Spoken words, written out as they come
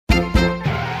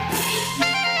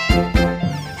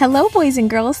Hello, boys and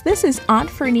girls. This is Aunt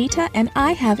Fernita, and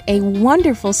I have a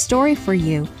wonderful story for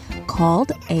you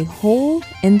called A Hole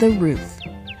in the Roof.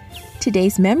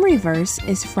 Today's memory verse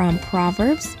is from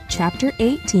Proverbs chapter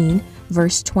 18,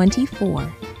 verse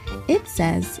 24. It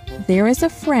says, "There is a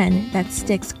friend that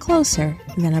sticks closer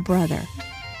than a brother."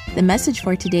 The message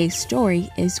for today's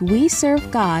story is we serve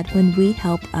God when we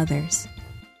help others.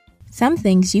 Some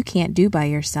things you can't do by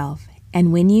yourself,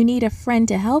 and when you need a friend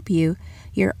to help you,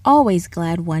 you're always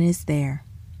glad one is there.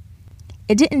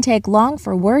 It didn't take long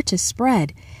for word to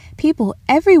spread. People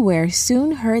everywhere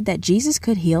soon heard that Jesus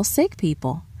could heal sick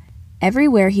people.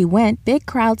 Everywhere he went, big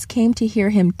crowds came to hear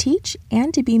him teach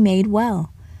and to be made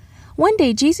well. One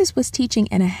day, Jesus was teaching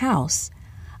in a house.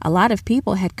 A lot of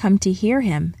people had come to hear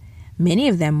him. Many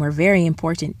of them were very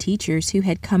important teachers who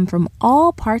had come from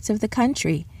all parts of the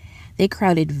country. They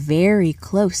crowded very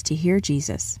close to hear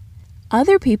Jesus.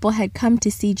 Other people had come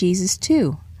to see Jesus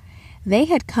too. They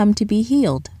had come to be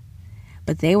healed.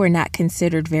 But they were not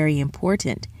considered very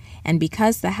important, and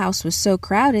because the house was so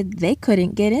crowded, they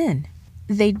couldn't get in.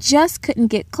 They just couldn't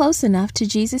get close enough to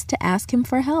Jesus to ask him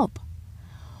for help.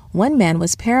 One man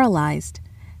was paralyzed.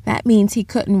 That means he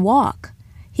couldn't walk.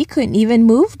 He couldn't even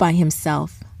move by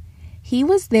himself. He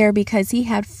was there because he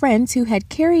had friends who had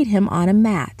carried him on a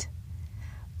mat.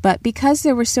 But because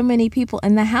there were so many people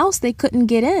in the house, they couldn't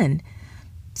get in.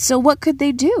 So what could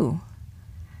they do?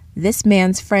 This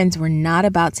man's friends were not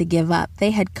about to give up.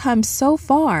 They had come so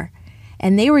far,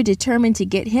 and they were determined to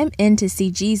get him in to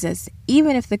see Jesus,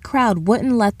 even if the crowd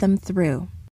wouldn't let them through.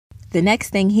 The next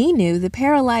thing he knew, the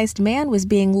paralyzed man was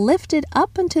being lifted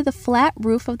up into the flat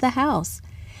roof of the house.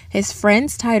 His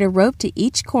friends tied a rope to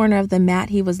each corner of the mat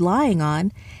he was lying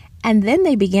on, and then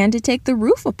they began to take the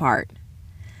roof apart.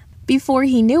 Before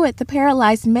he knew it, the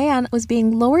paralyzed man was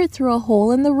being lowered through a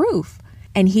hole in the roof,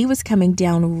 and he was coming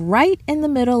down right in the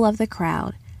middle of the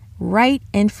crowd, right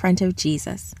in front of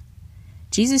Jesus.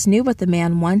 Jesus knew what the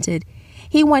man wanted.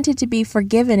 He wanted to be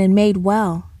forgiven and made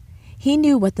well. He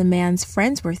knew what the man's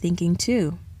friends were thinking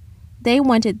too. They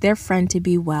wanted their friend to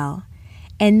be well,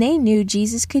 and they knew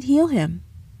Jesus could heal him.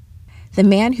 The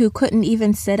man who couldn't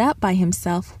even sit up by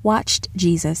himself watched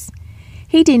Jesus.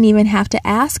 He didn't even have to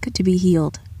ask to be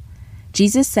healed.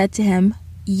 Jesus said to him,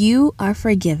 "You are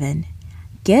forgiven.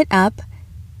 Get up,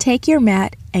 take your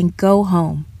mat, and go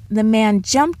home." The man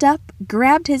jumped up,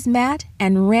 grabbed his mat,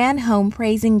 and ran home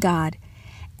praising God.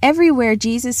 Everywhere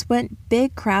Jesus went,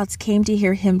 big crowds came to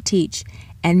hear him teach,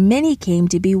 and many came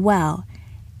to be well.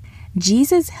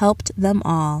 Jesus helped them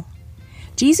all.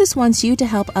 Jesus wants you to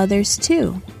help others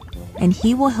too, and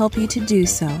he will help you to do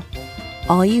so.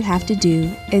 All you have to do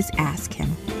is ask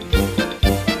him.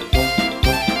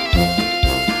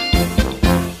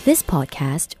 This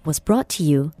podcast was brought to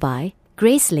you by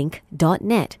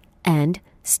Gracelink.net and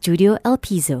Studio El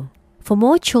Piso. For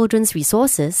more children's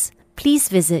resources, please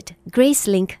visit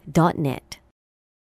Gracelink.net.